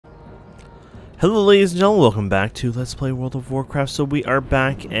Hello ladies and gentlemen, welcome back to Let's Play World of Warcraft. So we are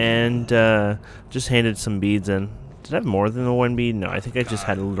back and just handed some beads in. Did I have more than the one bead? No, I think I just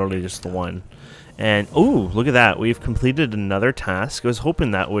had literally just the one. And, ooh, look at that. We've completed another task. I was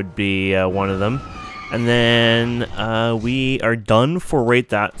hoping that would be one of them. And then we are done for right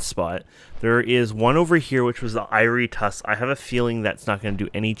that spot. There is one over here, which was the Ivory Tusk. I have a feeling that's not going to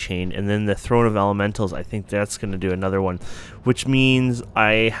do any chain. And then the Throne of Elementals, I think that's going to do another one. Which means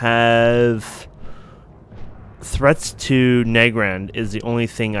I have... Threats to Negrand is the only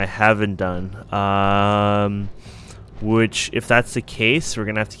thing I haven't done. Which, if that's the case, we're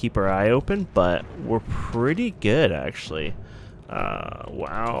going to have to keep our eye open. But we're pretty good, actually.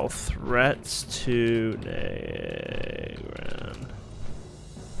 Wow. Threats to Negrand.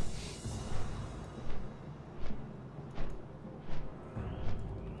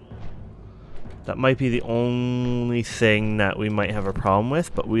 That might be the only thing that we might have a problem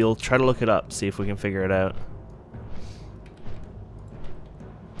with, but we'll try to look it up, see if we can figure it out.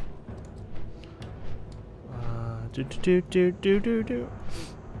 Do.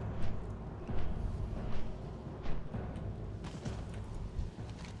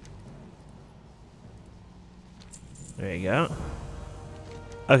 There you go.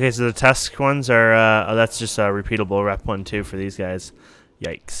 Okay, so the task ones are, oh, that's just a repeatable rep 1-2 for these guys.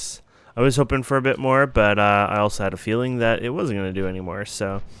 Yikes. I was hoping for a bit more, but I also had a feeling that it wasn't going to do any more,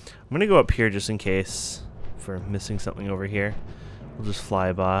 so I'm going to go up here just in case for missing something over here. We'll just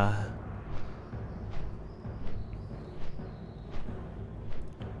fly by.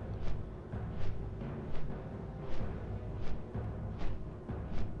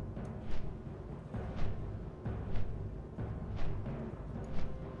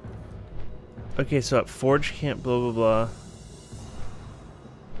 Okay, so at Forge Camp, blah, blah, blah.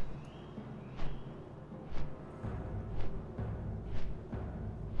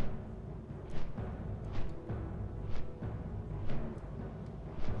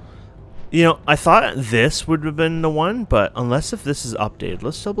 You know, I thought this would have been the one, but unless if this is updated,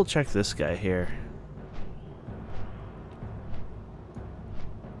 let's double check this guy here.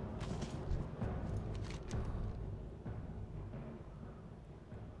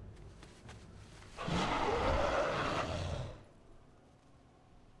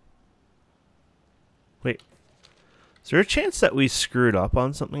 Wait, is there a chance that we screwed up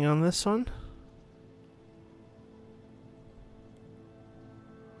on something on this one?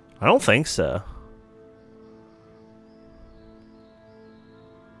 I don't think so.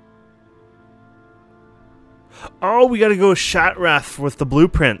 Oh, we gotta go Shatrath with the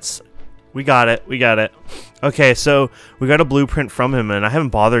blueprints. We got it, we got it. Okay, so we got a blueprint from him, and I haven't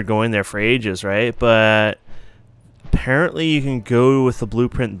bothered going there for ages, right? But apparently you can go with the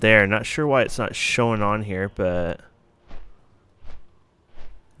blueprint there. Not sure why it's not showing on here, but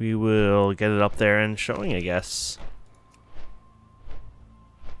we will get it up there and showing, I guess.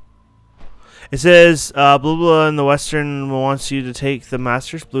 It says, blah, blah, in the Western wants you to take the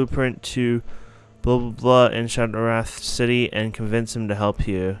Master's blueprint to blah, blah, blah in Shatrath City and convince him to help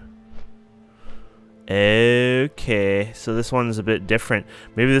you. Okay, so this one is a bit different.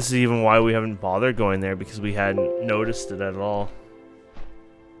 Maybe this is even why we haven't bothered going there, because we hadn't noticed it at all.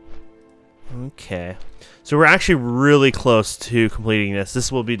 Okay, so we're actually really close to completing this.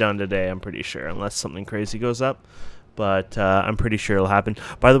 This will be done today, I'm pretty sure, unless something crazy goes up. But I'm pretty sure it'll happen.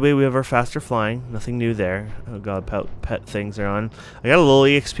 By the way, we have our faster flying. Nothing new there. Oh god, pet things are on. I got a little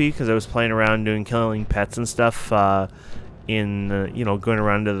EXP because I was playing around killing pets and stuff. You know, going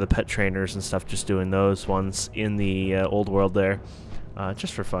around to the pet trainers and stuff, just doing those ones in the old world there,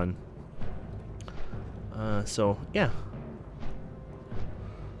 just for fun. So yeah.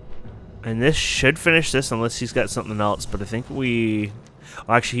 And this should finish this unless he's got something else. But I think we.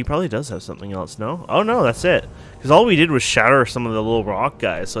 Oh, actually, he probably does have something else, no? Oh, no, that's it. Because all we did was shatter some of the little rock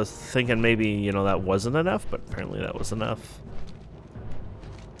guys, so I was thinking maybe, you know, that wasn't enough, but apparently that was enough.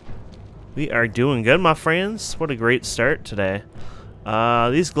 We are doing good, my friends. What a great start today.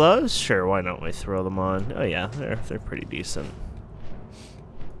 These gloves? Sure, why don't we throw them on? Oh, yeah, they're pretty decent.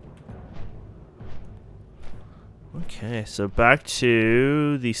 Okay, so back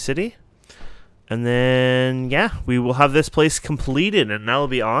to the city. And then, yeah, we will have this place completed, and that'll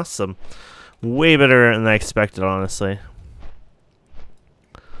be awesome. Way better than I expected, honestly.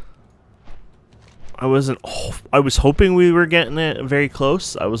 I was hoping we were getting it very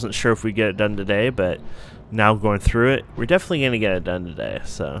close. I wasn't sure if we'd get it done today, but now going through it, we're definitely going to get it done today,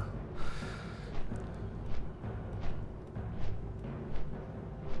 so.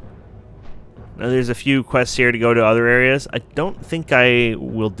 Now, there's a few quests here to go to other areas. I don't think I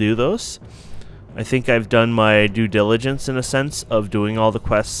will do those. I think I've done my due diligence in a sense of doing all the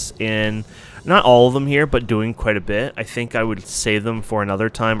quests in, not all of them here, but doing quite a bit. I think I would save them for another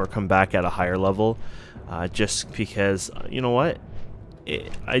time or come back at a higher level, just because, you know what,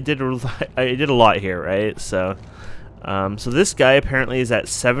 I did a lot here, right? So, so this guy apparently is at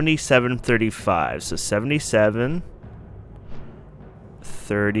 7735. So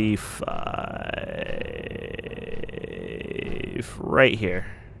 7735 right here.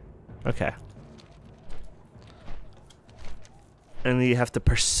 Okay. And you have to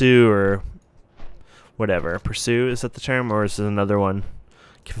pursue or whatever. Pursue, is that the term? Or is it another one?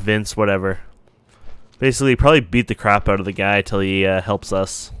 Convince, whatever. Basically, probably beat the crap out of the guy till he helps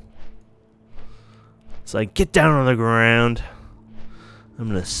us. It's like, get down on the ground. I'm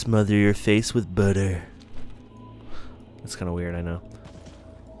gonna smother your face with butter. That's kind of weird, I know.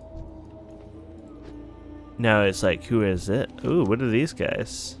 Now it's like, who is it? Ooh, what are these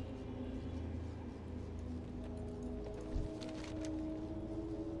guys?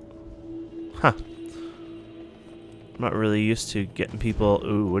 Huh. I'm not really used to getting people.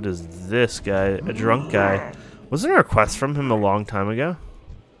 Ooh, what is this guy? A drunk guy. Wasn't there a quest from him a long time ago?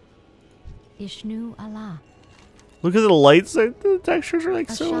 Ishnu Allah. Look at the lights. The textures are like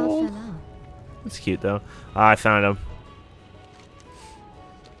so old. That's cute though. Ah, I found him.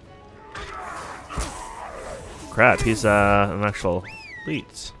 Crap, he's an actual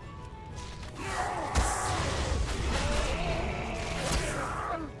elite.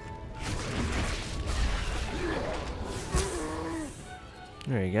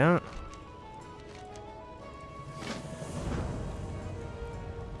 There you go.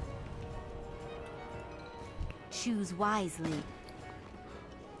 Choose wisely.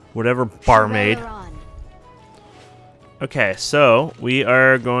 Whatever, barmaid. Okay, so we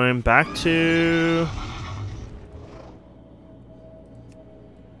are going back to...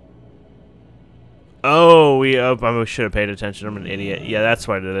 Oh, we should have paid attention. I'm an idiot. Yeah, that's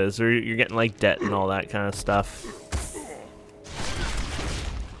what it is. You're getting like debt and all that kind of stuff.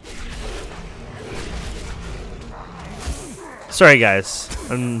 Sorry guys,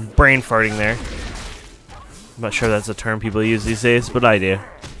 I'm brain farting there. I'm not sure that's a term people use these days, but I do.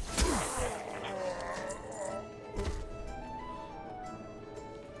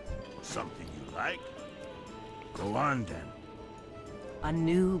 Something you like? Go on then. A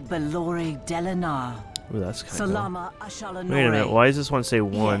new Belore Delinar. Ooh, that's kind Salama of Ashalanore. cool. Wait a minute, why does this one say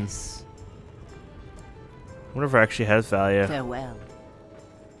 1? Yes. I wonder if it actually has value. Farewell.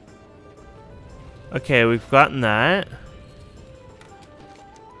 Okay, we've gotten that.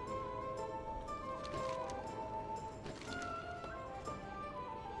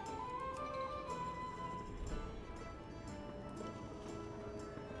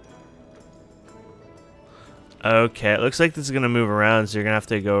 Okay, it looks like this is going to move around, so you're going to have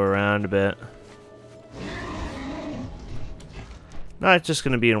to go around a bit. Not just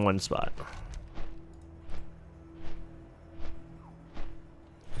going to be in one spot.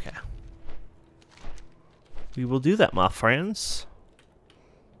 Okay. We will do that, my friends.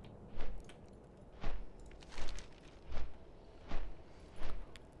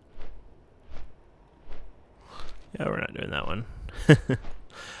 Yeah, we're not doing that one.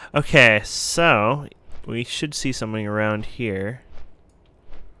 Okay, so... we should see something around here.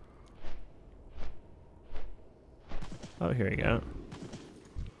 Oh, here we go.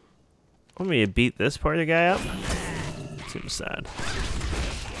 Want me to beat this part of the guy up? Seems sad.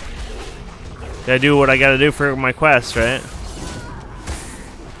 Gotta do what I gotta do for my quest, right?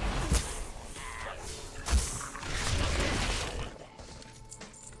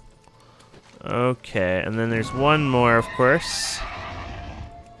 Okay, and then there's one more, of course.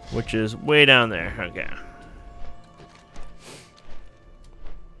 Which is way down there. Okay.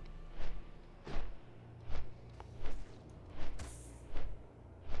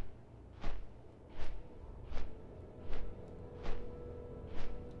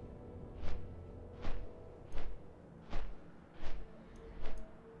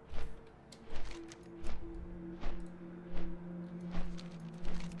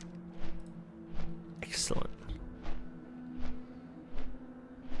 Excellent.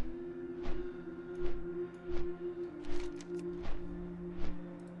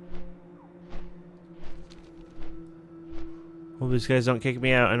 Well, these guys don't kick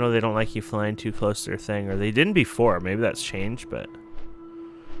me out. I know they don't like you flying too close to their thing, or they didn't before. Maybe that's changed, but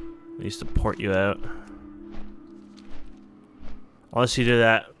they used to port you out. Unless you do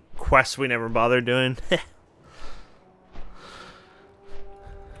that quest we never bothered doing.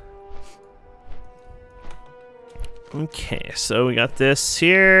 Okay, so we got this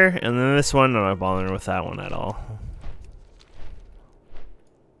here, and then this one. I'm not bothering with that one at all.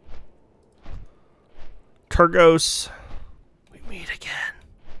 Purgos. We meet again.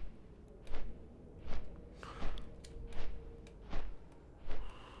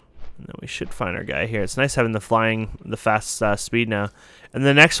 And then we should find our guy here. It's nice having the fast speed now. And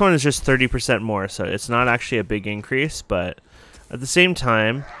the next one is just 30% more, so it's not actually a big increase, but at the same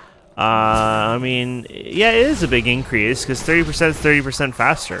time, I mean, yeah, it is a big increase, because 30% is 30%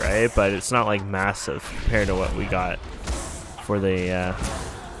 faster, right? But it's not, like, massive compared to what we got for the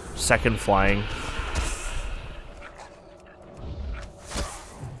second flying.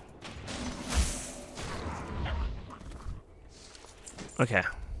 Okay.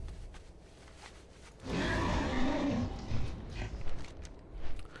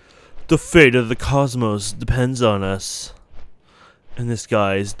 The fate of the cosmos depends on us. And this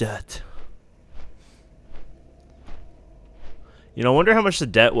guy's debt. You know, I wonder how much the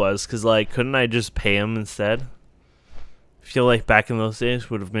debt was, because, like, couldn't I just pay him instead? I feel like back in those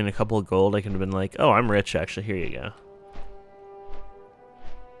days would have been a couple of gold. I could have been like, oh, I'm rich, actually. Here you go.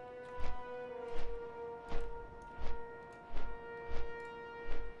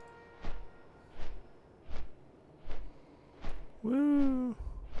 Woo.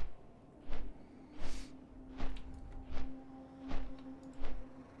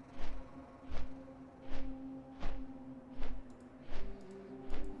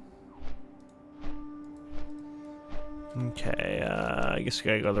 Okay, I guess we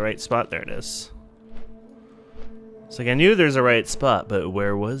gotta go to the right spot. There it is. It's like I knew there's a right spot, but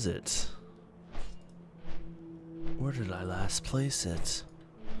where was it? Where did I last place it?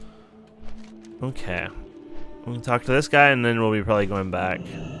 Okay. We'll talk to this guy, and then we'll be probably going back.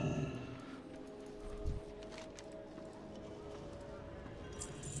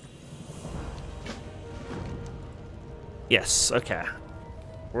 Yes, okay.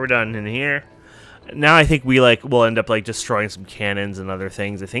 We're done in here. Now I think we'll end up like destroying some cannons and other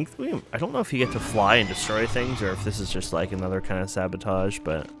things. I don't know if you get to fly and destroy things or if this is just like another kind of sabotage,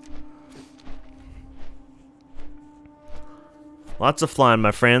 but lots of flying,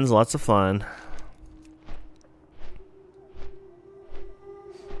 my friends, lots of fun.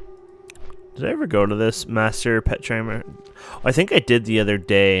 Did I ever go to this Master Pet Trainer? I think I did the other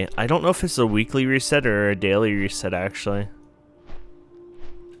day. I don't know if it's a weekly reset or a daily reset actually.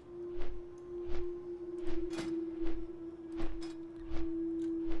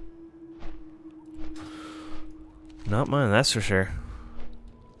 Not mine, that's for sure.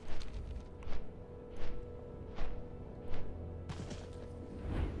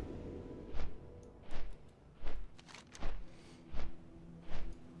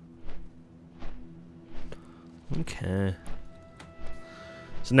 Okay.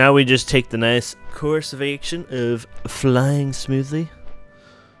 So now we just take the nice course of action of flying smoothly.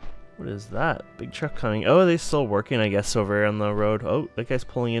 What is that? Big truck coming. Oh, are they still working, I guess, over on the road? Oh, that guy's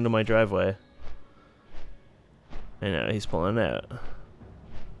pulling into my driveway. I know, he's pulling out.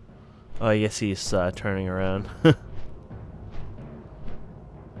 Oh, I guess he's turning around.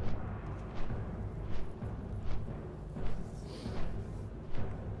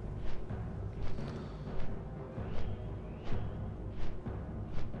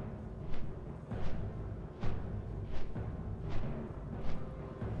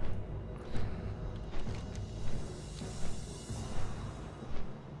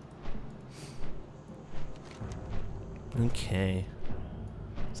 Okay.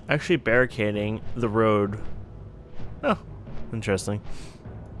 It's actually barricading the road. Oh, interesting.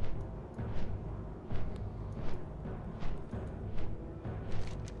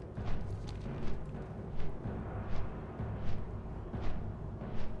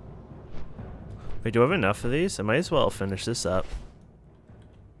 Wait, do I have enough of these? I might as well finish this up.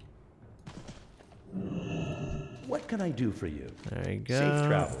 What can I do for you? There you go. Safe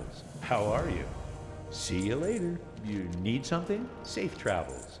travels. How are you? See you later. You need something? Safe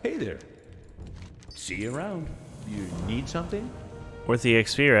travels. Hey there. See you around. You need something? Worth the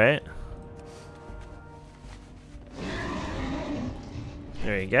XP, right?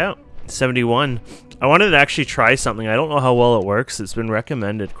 There you go. 71. I wanted to actually try something. I don't know how well it works. It's been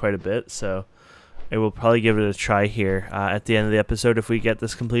recommended quite a bit, so I will probably give it a try here at the end of the episode if we get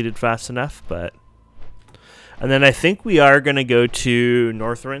this completed fast enough. And then I think we are going to go to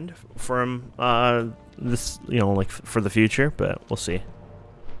Northrend from this, you know, like for the future, but we'll see.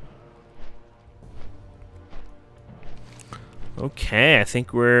 Okay, I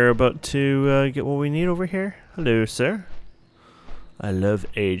think we're about to get what we need over here. Hello, sir. I love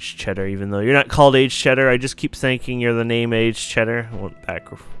aged cheddar, even though you're not called aged cheddar. I just keep thinking you're the name aged cheddar. I went back.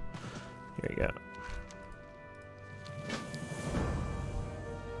 Here we go.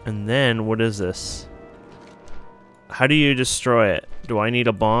 And then, what is this? How do you destroy it? Do I need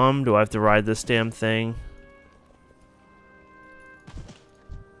a bomb? Do I have to ride this damn thing?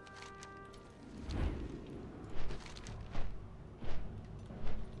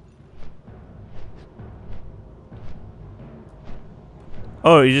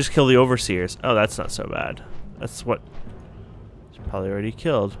 Oh, you just kill the overseers. Oh, that's not so bad. That's what... He's probably already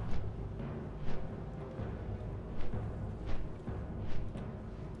killed.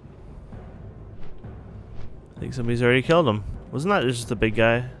 I think somebody's already killed him. Wasn't that just the big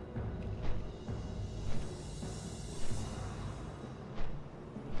guy?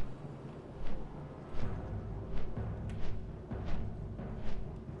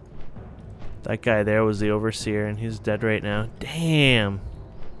 That guy there was the overseer, and he's dead right now. Damn.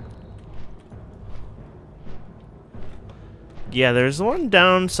 Yeah, there's one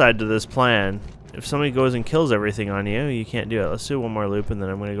downside to this plan. If somebody goes and kills everything on you, you can't do it. Let's do one more loop, and then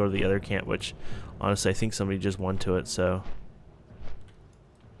I'm going to go to the other camp, which, honestly, I think somebody just won to it, so...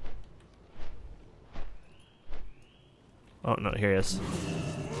 Oh, no, here he is.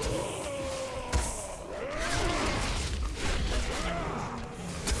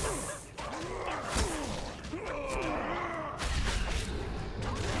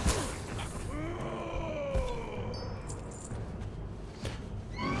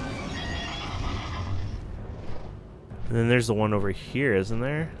 And then there's the one over here, isn't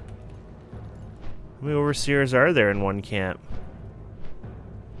there? How many overseers are there in one camp?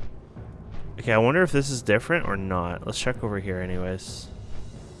 Okay, I wonder if this is different or not. Let's check over here anyways.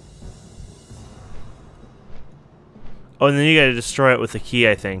 Oh, and then you gotta destroy it with the key,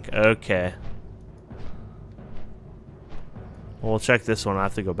 I think. Okay. Well, we'll check this one. I'll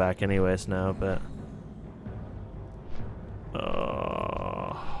have to go back anyways now, but...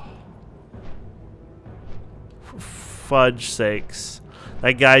 Fudge sakes.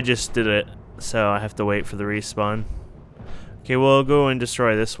 That guy just did it, so I have to wait for the respawn. Okay, we'll go and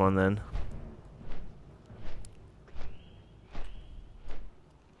destroy this one then.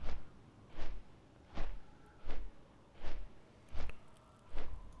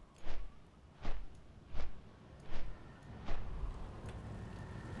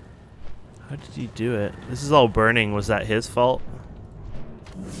 How did he do it? This is all burning. Was that his fault?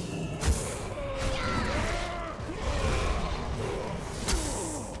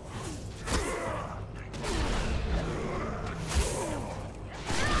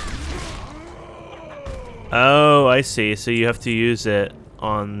 Oh, I see. So you have to use it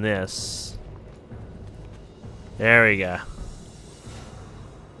on this. There we go.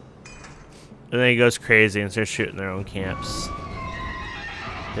 And then he goes crazy and starts shooting their own camps.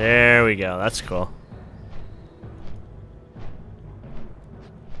 There we go. That's cool.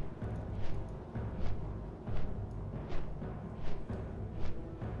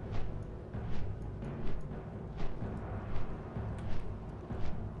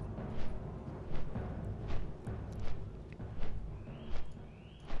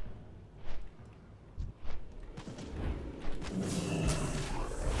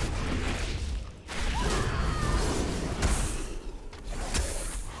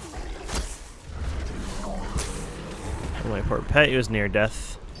 My poor pet, he was near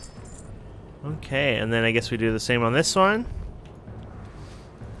death. Okay, and then I guess we do the same on this one.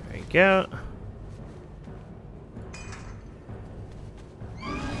 There you go.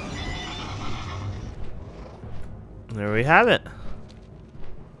 There we have it.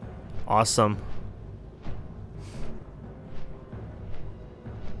 Awesome.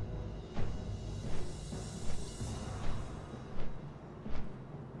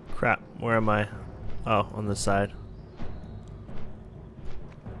 Crap, where am I? Oh, on this side.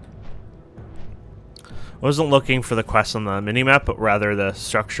 I wasn't looking for the quest on the minimap, but rather the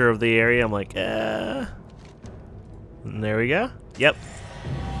structure of the area. I'm like, And there we go. Yep.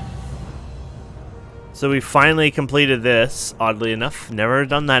 So we finally completed this, oddly enough. Never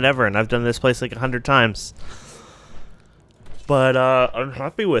done that ever, and I've done this place like 100 times. But I'm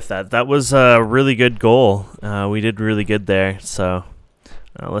happy with that. That was a really good goal. We did really good there. So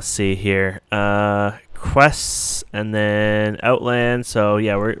let's see here. Quests and then Outland. So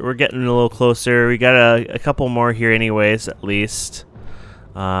yeah, we're getting a little closer. We got a couple more here anyways, at least.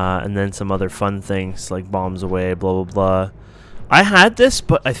 And then some other fun things like bombs away, blah blah blah. I had this,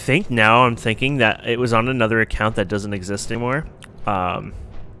 but I think now I'm thinking that it was on another account that doesn't exist anymore. I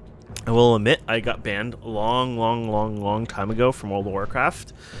will admit I got banned a long time ago from World of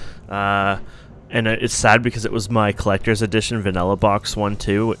Warcraft. And it's sad because it was my collector's edition vanilla box one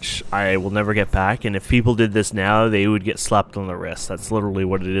too, which I will never get back. And if people did this now, they would get slapped on the wrist. That's literally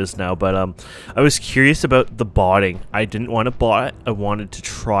what it is now. But I was curious about the botting. I didn't want to bot. I wanted to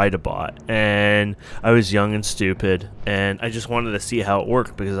try to bot. And I was young and stupid. And I just wanted to see how it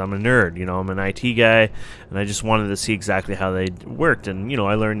worked because I'm a nerd. You know, I'm an IT guy. And I just wanted to see exactly how they worked. And, you know,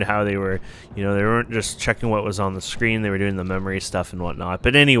 I learned how they were, you know, they weren't just checking what was on the screen. They were doing the memory stuff and whatnot.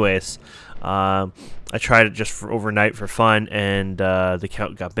 But anyways... I tried it just for overnight for fun, and the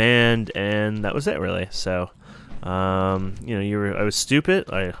account got banned, and that was it really. So, you know, I was stupid.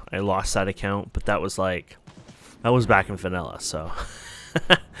 I lost that account, but that was back in vanilla. So,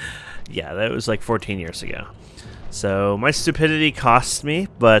 yeah, that was like 14 years ago. So my stupidity cost me,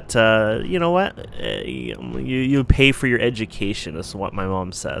 but you know what? You pay for your education, is what my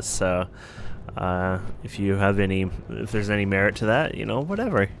mom says. So if there's any merit to that, you know,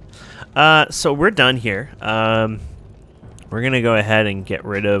 whatever. So we're done here. We're gonna go ahead and get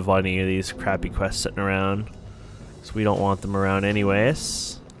rid of any of these crappy quests sitting around, because we don't want them around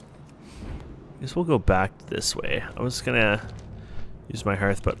anyways. I guess we'll go back this way. I was gonna use my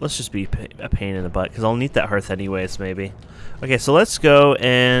hearth, but let's just be a pain in the butt, because I'll need that hearth anyways, maybe. Okay, so let's go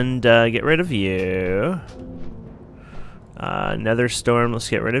and get rid of you. Nether Storm, let's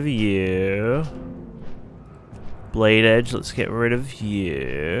get rid of you. Blade Edge, let's get rid of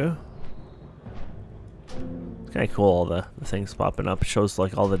you. It's kind of cool, all the things popping up. It shows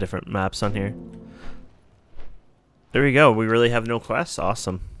like all the different maps on here. There we go, we really have no quests,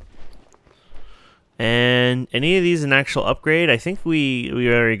 awesome. And any of these an actual upgrade? I think we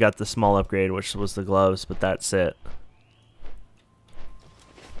already got the small upgrade, which was the gloves, but that's it.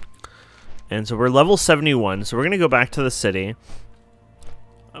 And so we're level 71, so we're going to go back to the city.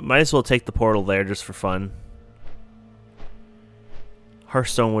 I might as well take the portal there just for fun.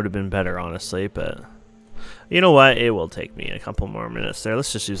 Hearthstone would have been better, honestly, but you know what? It will take me a couple more minutes there.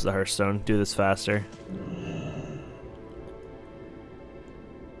 Let's just use the Hearthstone, do this faster.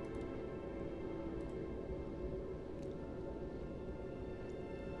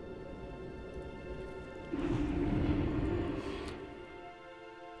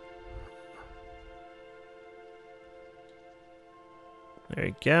 There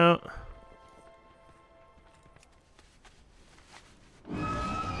you go.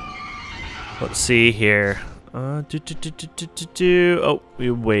 Let's see here. Oh,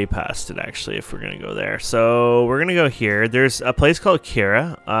 we way past it actually if we're gonna go there. So we're gonna go here. There's a place called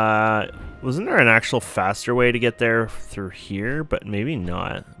Kira. Wasn't there an actual faster way to get there through here? But maybe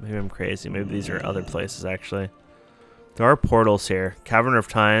not. Maybe I'm crazy. Maybe these are other places actually. There are portals here. Cavern of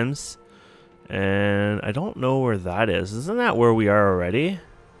Times. And I don't know where that is. Isn't that where we are already?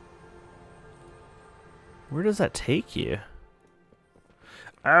 Where does that take you?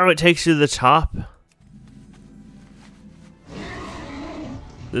 Oh, it takes you to the top.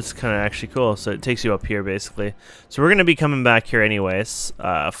 This is kind of actually cool. So it takes you up here, basically. So we're going to be coming back here anyways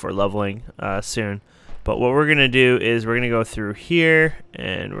for leveling soon. But what we're going to do is we're going to go through here.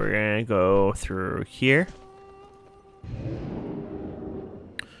 And we're going to go through here.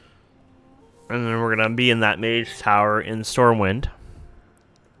 And then we're going to be in that mage tower in Stormwind.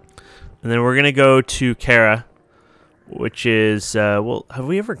 And then we're going to go to Kara, which is, well, have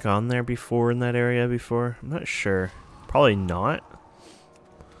we ever gone there before in that area before? I'm not sure. Probably not.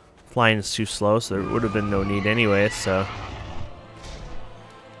 Flying is too slow, so there would have been no need anyway, so.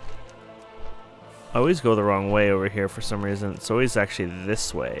 I always go the wrong way over here for some reason. It's always actually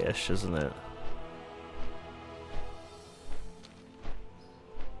this way-ish, isn't it?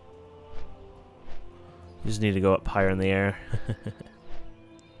 You just need to go up higher in the air.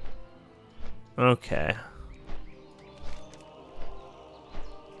 Okay.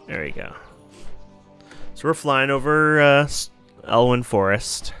 There we go. So we're flying over Elwyn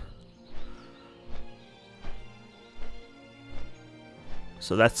Forest.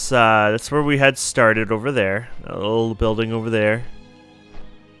 So that's where we had started over there. A little building over there.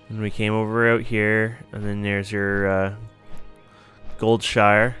 And we came over out here, and then there's your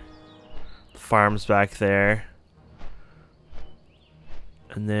Goldshire. Farms back there,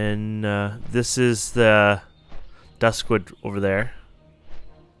 and then this is the Duskwood over there.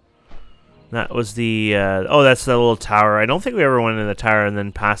 That was the oh, that's the little tower. I don't think we ever went in the tower, and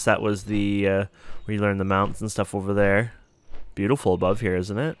then past that was the where you learn the mounts and stuff over there. Beautiful above here,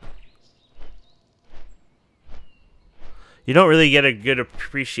 isn't it? You don't really get a good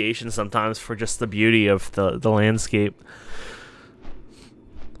appreciation sometimes for just the beauty of the landscape.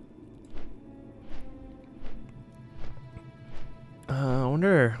 I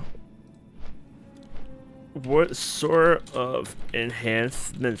wonder what sort of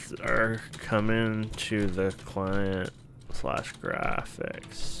enhancements are coming to the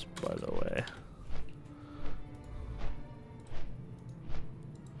client/graphics, by the way.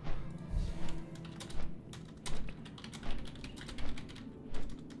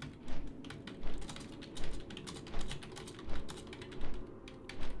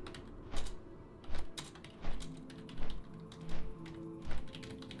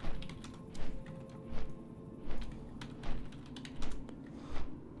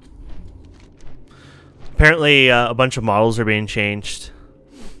 Apparently, a bunch of models are being changed.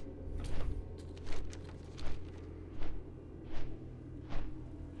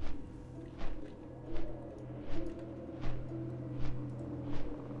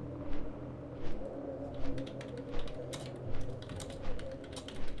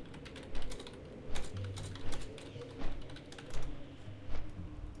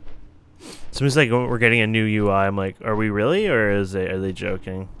 Seems like we're getting a new UI. I'm like, are we really, or are they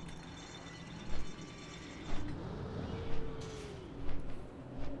joking?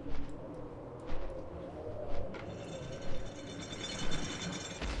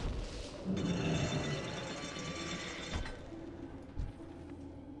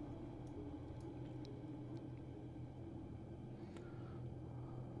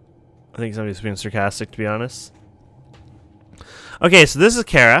 I think somebody's being sarcastic, to be honest. Okay, so this is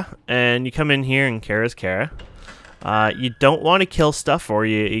Kara, and you come in here, and Kara's Kara. You don't want to kill stuff, or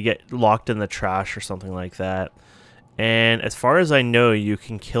you get locked in the trash or something like that. And as far as I know, you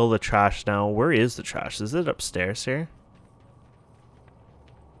can kill the trash now. Where is the trash? Is it upstairs here?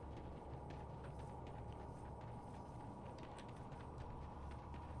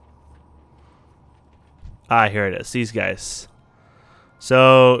 Ah, here it is. These guys.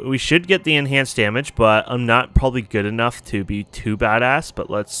 So we should get the enhanced damage, but I'm not probably good enough to be too badass. But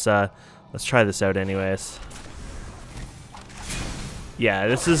let's try this out anyways. Yeah,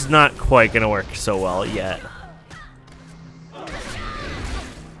 this is not quite gonna work so well yet.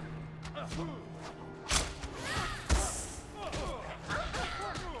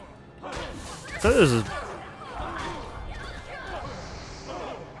 So this is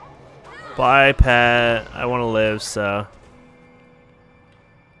bye, pet. I want to live, so.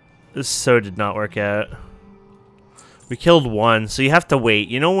 This so did not work out. We killed one, so you have to wait.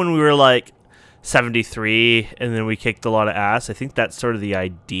 You know when we were like 73 and then we kicked a lot of ass? I think that's sort of the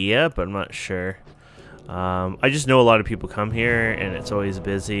idea, but I'm not sure. I just know a lot of people come here and it's always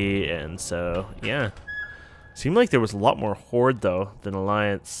busy, and so, yeah. Seemed like there was a lot more Horde, though, than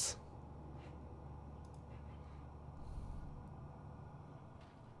Alliance.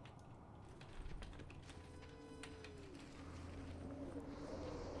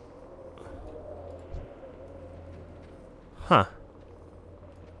 Huh.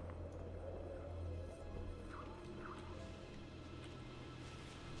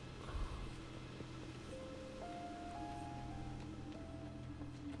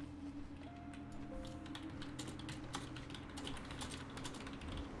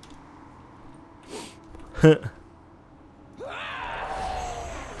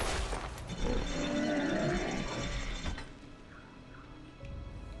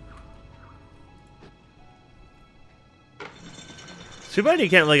 Too bad you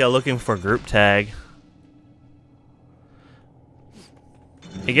can't like a looking for group tag.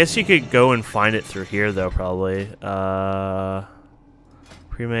 I guess you could go and find it through here though, probably.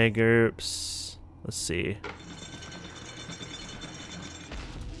 Pre-made groups. Let's see.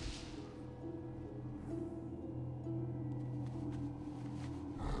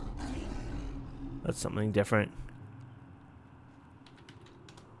 That's something different.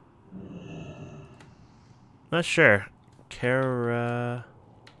 Not sure. Caravan,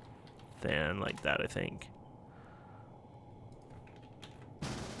 like that, I think.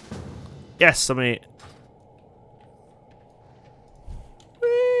 Yes, somebody.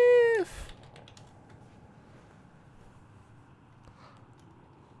 Whiff.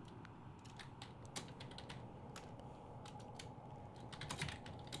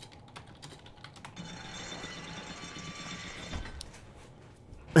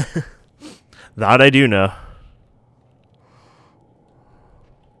 That I do know.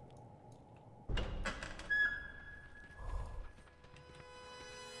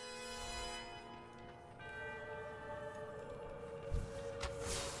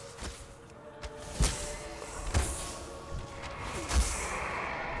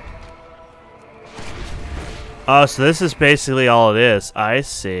 Oh, so this is basically all it is. I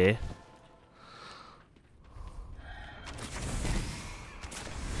see.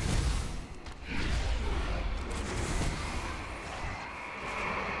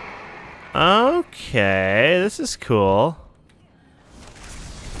 Okay, this is cool.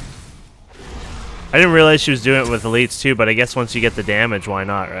 I didn't realize she was doing it with elites too, but I guess once you get the damage, why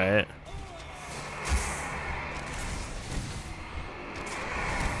not, right?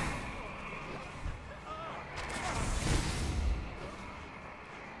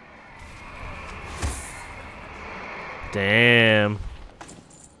 Damn.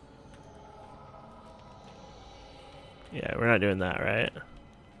 Yeah, we're not doing that, right?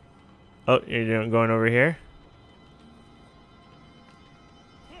 Oh, you're going over here?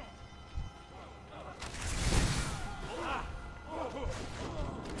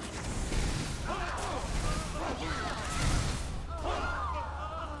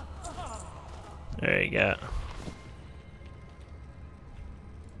 There you go.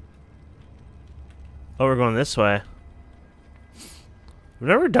 Oh, we're going this way. We've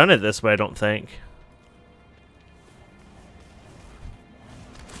never done it this way, I don't think.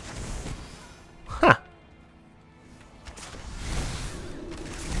 Huh.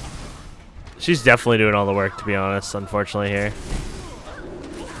 She's definitely doing all the work, to be honest, unfortunately, here.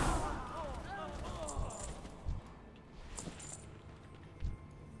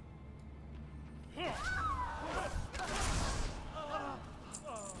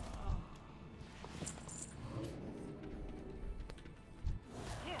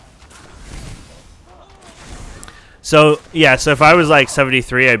 So, yeah, so if I was like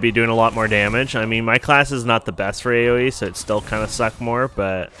 73, I'd be doing a lot more damage. I mean, my class is not the best for AoE, so it still kind of suck more,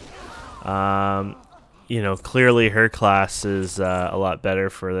 but, you know, clearly her class is a lot better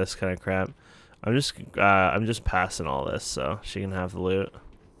for this kind of crap. I'm just passing all this, so she can have the loot.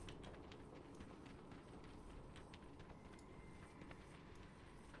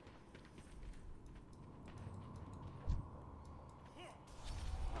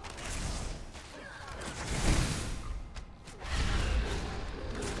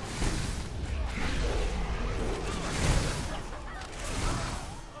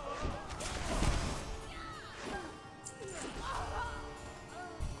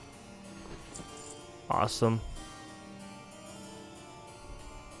 Awesome.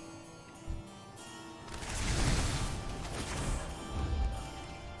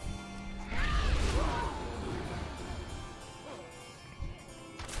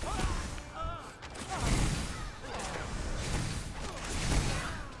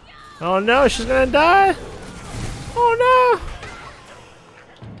 Oh no, she's gonna die! Oh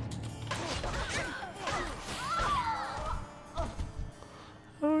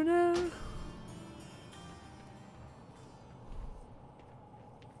no! Oh no!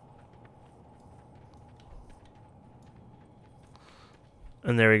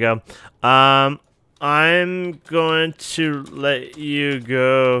 And there we go. I'm going to let you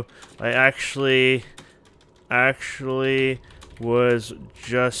go. I actually was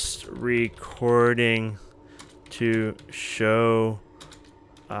just recording to show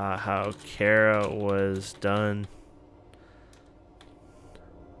how Kara was done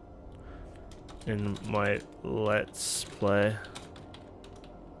in my Let's Play.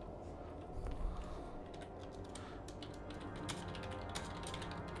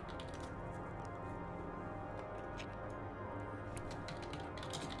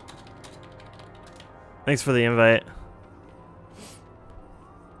 Thanks for the invite.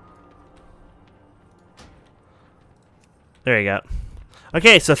 There you go.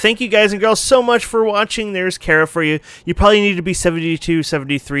 Okay, so thank you guys and girls so much for watching. There's Kara for you. You probably need to be 72,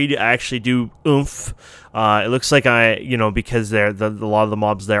 73 to actually do oomph. It looks like because a lot of the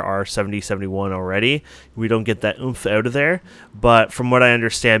mobs there are 70, 71 already. We don't get that oomph out of there. But from what I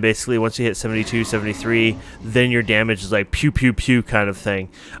understand, basically once you hit 72, 73, then your damage is like pew, pew, pew kind of thing.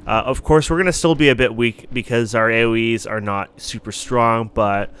 Of course, we're going to still be a bit weak because our AoEs are not super strong,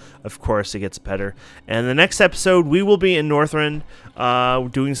 but of course it gets better. And the next episode, we will be in Northrend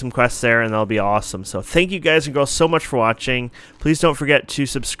doing some quests there, and that'll be awesome. So thank you guys and girls so much for watching. Please don't forget to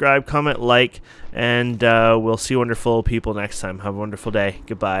subscribe, comment, like, and we'll see wonderful people next time. Have a wonderful day.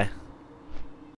 Goodbye.